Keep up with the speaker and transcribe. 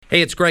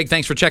Hey, it's Greg.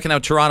 Thanks for checking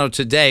out Toronto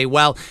Today.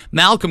 Well,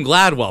 Malcolm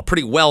Gladwell,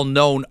 pretty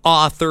well-known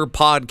author,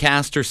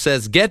 podcaster,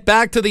 says get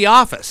back to the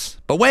office.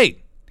 But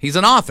wait, he's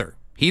an author.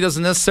 He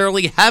doesn't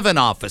necessarily have an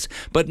office,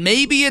 but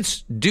maybe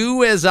it's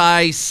do as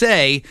I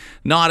say,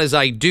 not as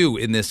I do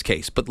in this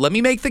case. But let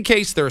me make the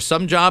case. There are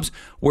some jobs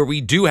where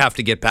we do have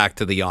to get back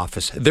to the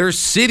office. There's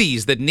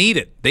cities that need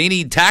it. They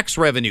need tax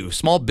revenue.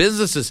 Small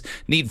businesses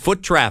need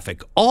foot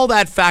traffic. All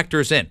that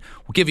factors in.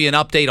 We'll give you an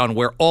update on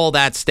where all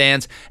that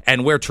stands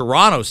and where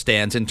Toronto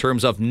stands in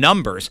terms of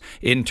numbers,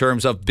 in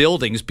terms of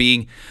buildings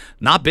being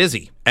not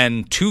busy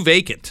and too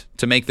vacant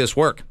to make this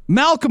work.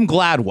 Malcolm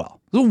Gladwell.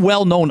 A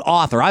well-known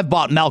author. I've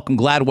bought Malcolm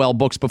Gladwell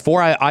books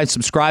before. I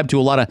subscribe to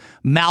a lot of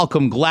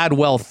Malcolm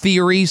Gladwell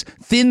theories.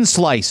 Thin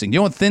slicing. You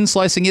know what thin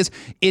slicing is?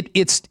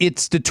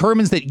 It's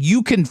determines that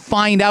you can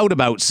find out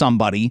about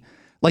somebody,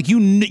 like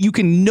you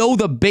can know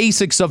the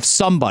basics of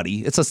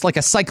somebody. It's like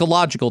a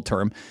psychological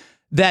term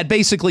that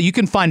basically you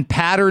can find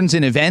patterns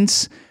in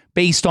events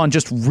based on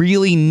just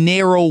really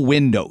narrow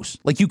windows.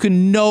 Like you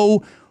can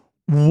know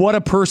what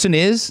a person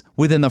is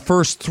within the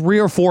first 3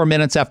 or 4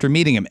 minutes after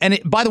meeting him. And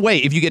by the way,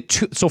 if you get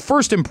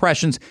first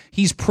impressions,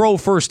 he's pro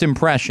first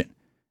impression.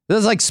 This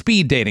is like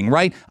speed dating,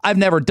 right? I've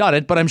never done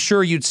it, but I'm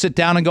sure you'd sit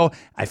down and go,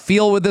 I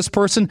feel with this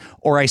person,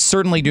 or I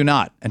certainly do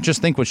not. And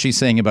just think what she's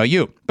saying about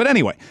you. But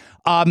anyway,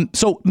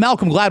 so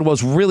Malcolm Gladwell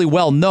is really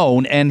well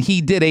known, and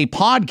he did a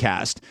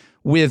podcast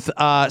with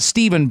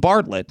Stephen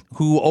Bartlett,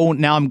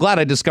 now I'm glad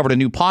I discovered a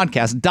new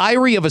podcast,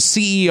 Diary of a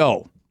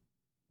CEO.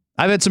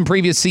 I've had some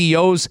previous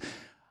CEOs.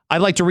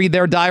 I'd like to read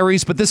their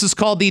diaries, but this is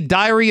called the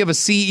Diary of a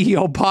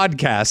CEO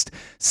podcast,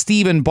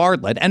 Stephen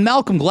Bartlett. And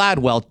Malcolm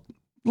Gladwell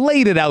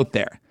laid it out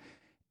there.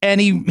 And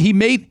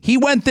he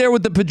went there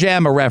with the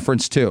pajama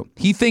reference too.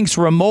 He thinks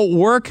remote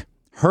work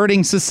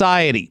hurting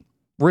society.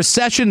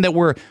 Recession, that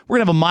we're going to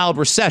have a mild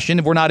recession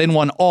if we're not in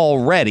one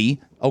already.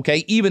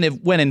 Okay, even if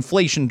when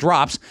inflation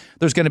drops,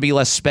 there's going to be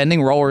less spending.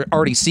 We're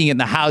already seeing it in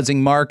the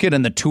housing market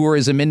and the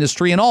tourism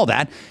industry and all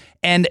that.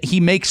 And he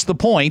makes the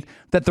point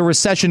that the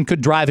recession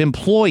could drive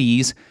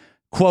employees,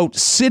 quote,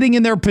 sitting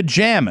in their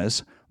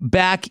pajamas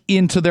back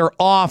into their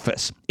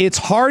office. It's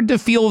hard to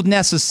feel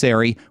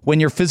necessary when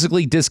you're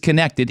physically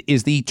disconnected,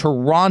 is the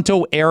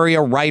Toronto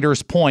area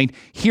writer's point.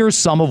 Here's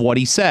some of what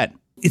he said.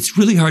 It's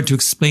really hard to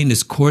explain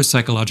this core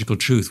psychological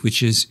truth,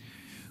 which is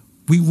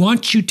we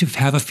want you to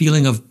have a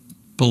feeling of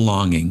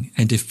belonging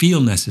and to feel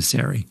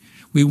necessary.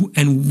 We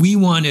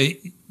want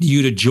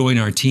you to join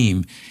our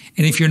team.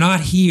 And if you're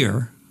not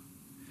here,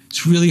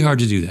 it's really hard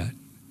to do that.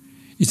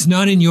 It's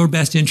not in your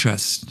best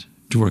interest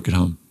to work at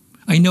home.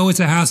 I know it's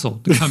a hassle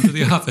to come to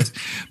the office,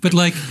 but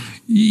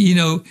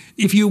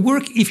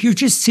if you're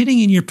just sitting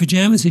in your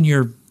pajamas in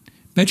your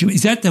bedroom,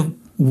 is that the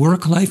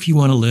work life you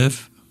want to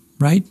live,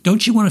 right?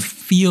 Don't you want to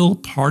feel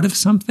part of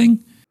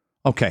something?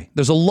 Okay,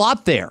 there's a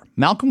lot there.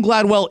 Malcolm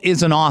Gladwell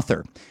is an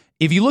author.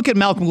 If you look at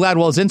Malcolm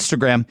Gladwell's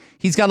Instagram,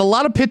 he's got a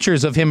lot of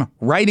pictures of him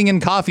writing in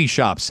coffee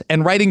shops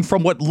and writing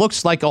from what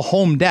looks like a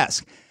home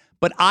desk.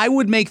 But I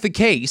would make the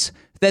case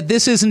that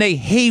this isn't a,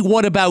 hey,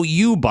 what about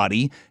you,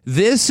 buddy?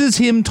 This is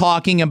him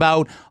talking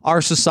about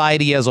our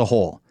society as a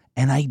whole.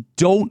 And I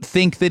don't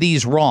think that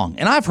he's wrong.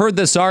 And I've heard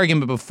this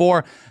argument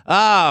before.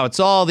 Oh, it's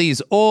all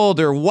these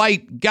older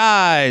white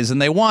guys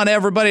and they want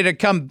everybody to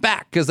come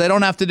back because they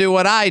don't have to do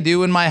what I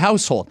do in my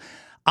household.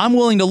 I'm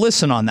willing to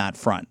listen on that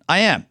front. I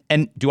am.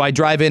 And do I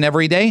drive in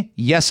every day?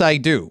 Yes, I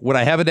do. Would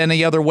I have it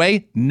any other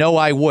way? No,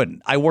 I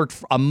wouldn't. I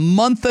worked a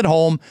month at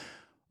home.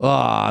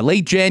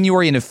 Late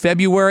January into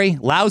February,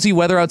 lousy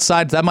weather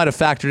outside. That might have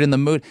factored in the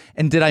mood.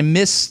 And did I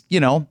miss,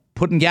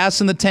 putting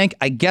gas in the tank?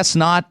 I guess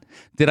not.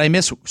 Did I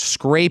miss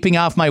scraping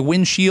off my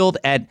windshield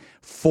at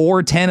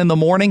 4:10 in the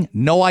morning?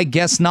 No, I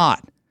guess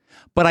not.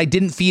 But I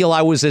didn't feel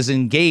I was as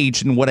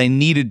engaged in what I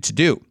needed to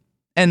do.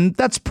 And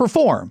that's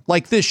perform.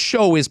 Like this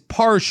show is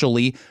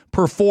partially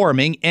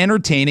performing,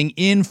 entertaining,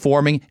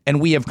 informing,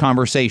 and we have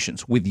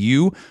conversations with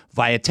you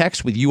via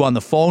text, with you on the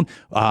phone.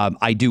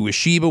 I do with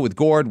Sheba, with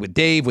Gord, with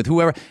Dave, with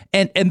whoever.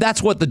 And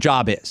that's what the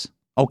job is.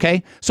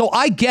 Okay. So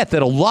I get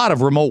that a lot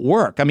of remote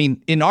work. I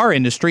mean, in our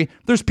industry,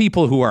 there's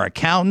people who are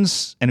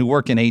accountants and who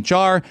work in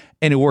HR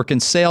and who work in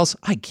sales.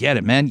 I get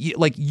it, man.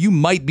 You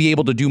might be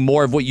able to do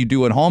more of what you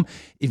do at home.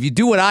 If you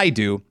do what I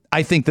do,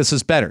 I think this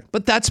is better.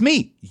 But that's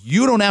me.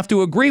 You don't have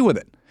to agree with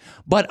it.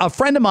 But a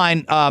friend of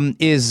mine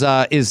is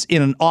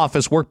in an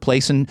office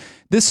workplace, and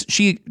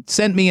she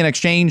sent me an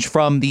exchange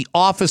from the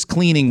office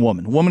cleaning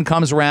woman. Woman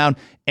comes around,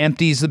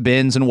 empties the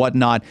bins and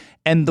whatnot,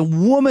 and the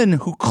woman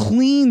who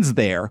cleans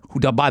there, who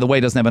by the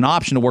way doesn't have an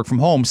option to work from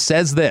home,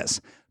 says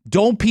this: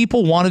 don't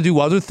people want to do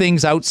other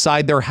things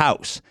outside their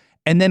house?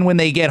 And then when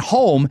they get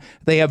home,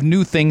 they have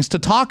new things to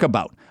talk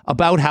about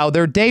how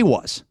their day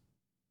was.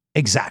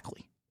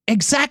 Exactly.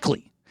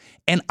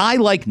 And I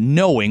like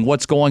knowing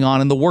what's going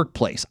on in the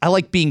workplace. I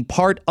like being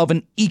part of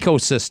an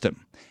ecosystem.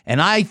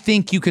 And I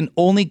think you can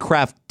only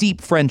craft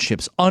deep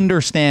friendships,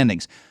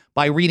 understandings,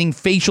 by reading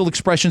facial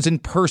expressions in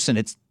person.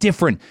 It's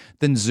different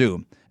than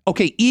Zoom.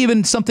 Okay,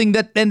 even something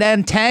that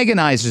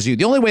antagonizes you.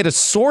 The only way to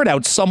sort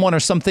out someone or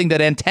something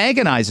that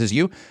antagonizes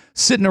you,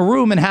 sit in a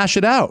room and hash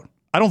it out.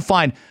 I don't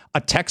find a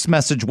text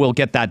message will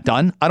get that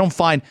done. I don't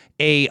find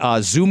a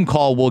Zoom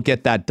call will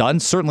get that done.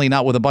 Certainly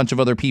not with a bunch of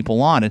other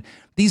people on it.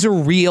 These are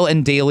real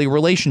and daily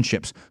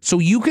relationships. So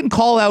you can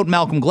call out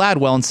Malcolm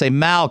Gladwell and say,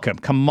 Malcolm,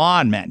 come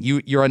on, man.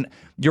 You're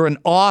an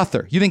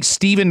author. You think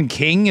Stephen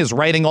King is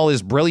writing all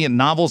his brilliant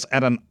novels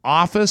at an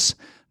office?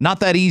 Not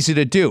that easy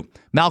to do.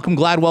 Malcolm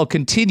Gladwell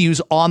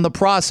continues on the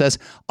process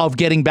of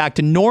getting back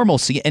to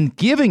normalcy and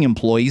giving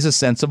employees a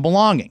sense of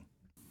belonging.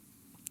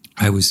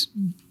 I was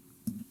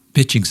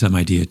pitching some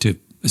idea to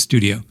a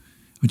studio.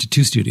 I went to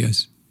 2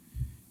 studios.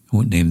 I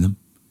won't name them.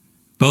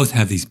 Both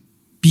have these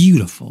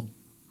beautiful,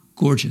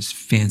 gorgeous,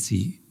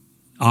 fancy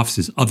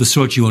offices of the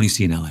sort you only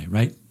see in LA,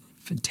 right?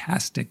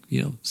 Fantastic.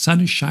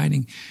 Sun is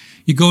shining.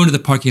 You go into the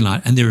parking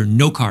lot and there are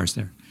no cars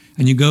there.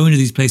 And you go into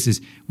these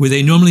places where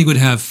they normally would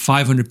have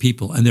 500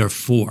 people and there are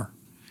 4.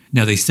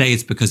 Now they say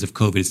it's because of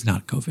COVID. It's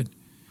not COVID.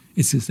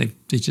 It's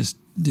just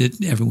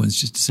everyone's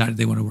just decided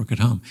they want to work at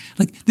home.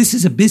 Like, this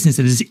is a business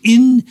that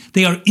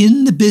they are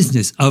in the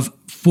business of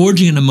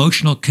forging an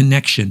emotional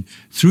connection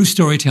through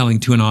storytelling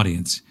to an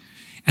audience.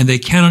 And they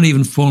cannot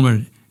even form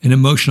an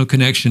emotional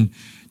connection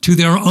to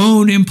their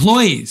own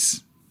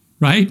employees,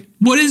 right?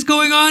 What is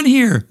going on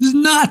here? This is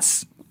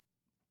nuts.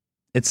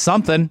 It's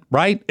something,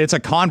 right? It's a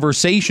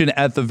conversation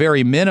at the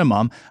very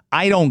minimum.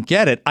 I don't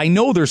get it. I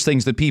know there's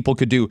things that people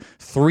could do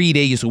 3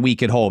 days a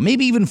week at home,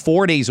 maybe even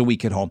 4 days a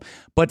week at home,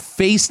 but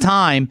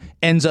FaceTime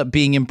ends up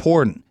being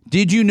important.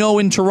 Did you know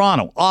in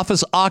Toronto,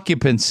 office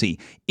occupancy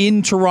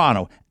in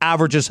Toronto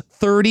averages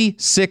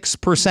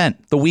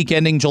 36% the week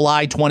ending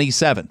July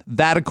 27th?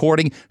 That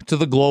according to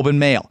the Globe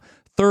and Mail.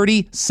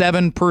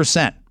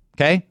 37%,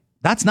 okay?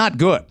 That's not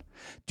good.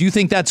 Do you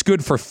think that's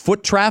good for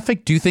foot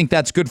traffic? Do you think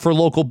that's good for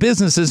local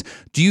businesses?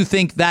 Do you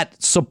think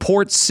that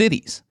supports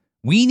cities?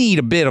 We need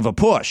a bit of a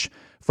push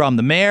from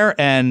the mayor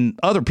and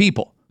other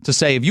people to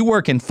say, if you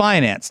work in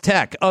finance,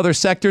 tech, other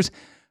sectors,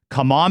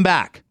 come on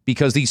back,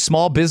 because these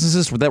small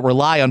businesses that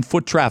rely on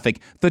foot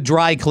traffic, the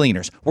dry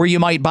cleaners, where you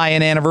might buy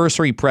an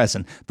anniversary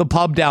present, the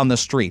pub down the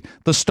street,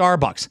 the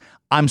Starbucks,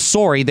 I'm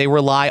sorry, they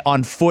rely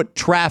on foot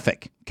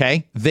traffic,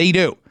 okay? They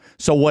do.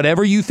 So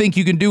whatever you think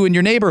you can do in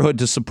your neighborhood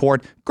to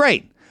support,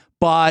 great.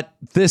 But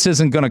this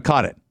isn't going to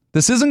cut it.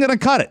 This isn't going to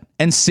cut it,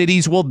 and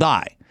cities will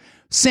die.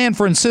 San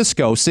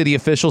Francisco city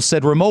officials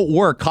said remote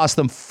work cost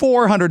them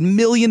 $400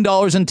 million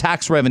in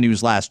tax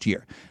revenues last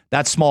year.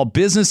 That's small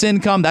business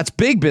income. That's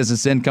big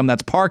business income.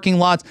 That's parking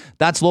lots.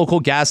 That's local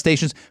gas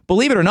stations.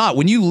 Believe it or not,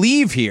 when you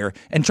leave here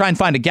and try and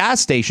find a gas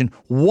station,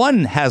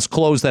 one has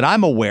closed that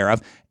I'm aware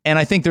of. And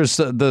I think there's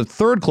the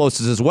third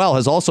closest as well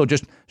has also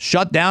just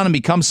shut down and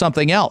become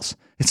something else.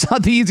 It's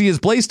not the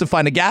easiest place to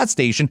find a gas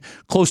station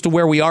close to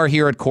where we are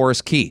here at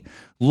Corus Quay.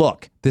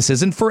 Look, this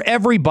isn't for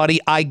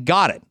everybody. I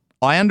got it.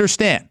 I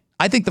understand.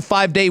 I think the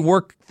 5-day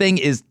work thing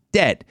is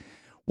dead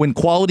when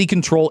quality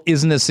control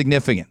isn't as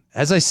significant.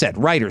 As I said,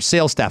 writers,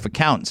 sales staff,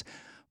 accountants.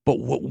 But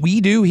what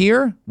we do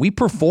here, we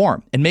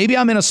perform. And maybe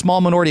I'm in a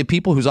small minority of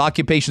people whose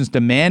occupations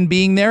demand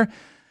being there,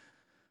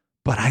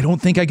 but I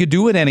don't think I could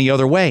do it any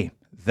other way.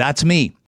 That's me.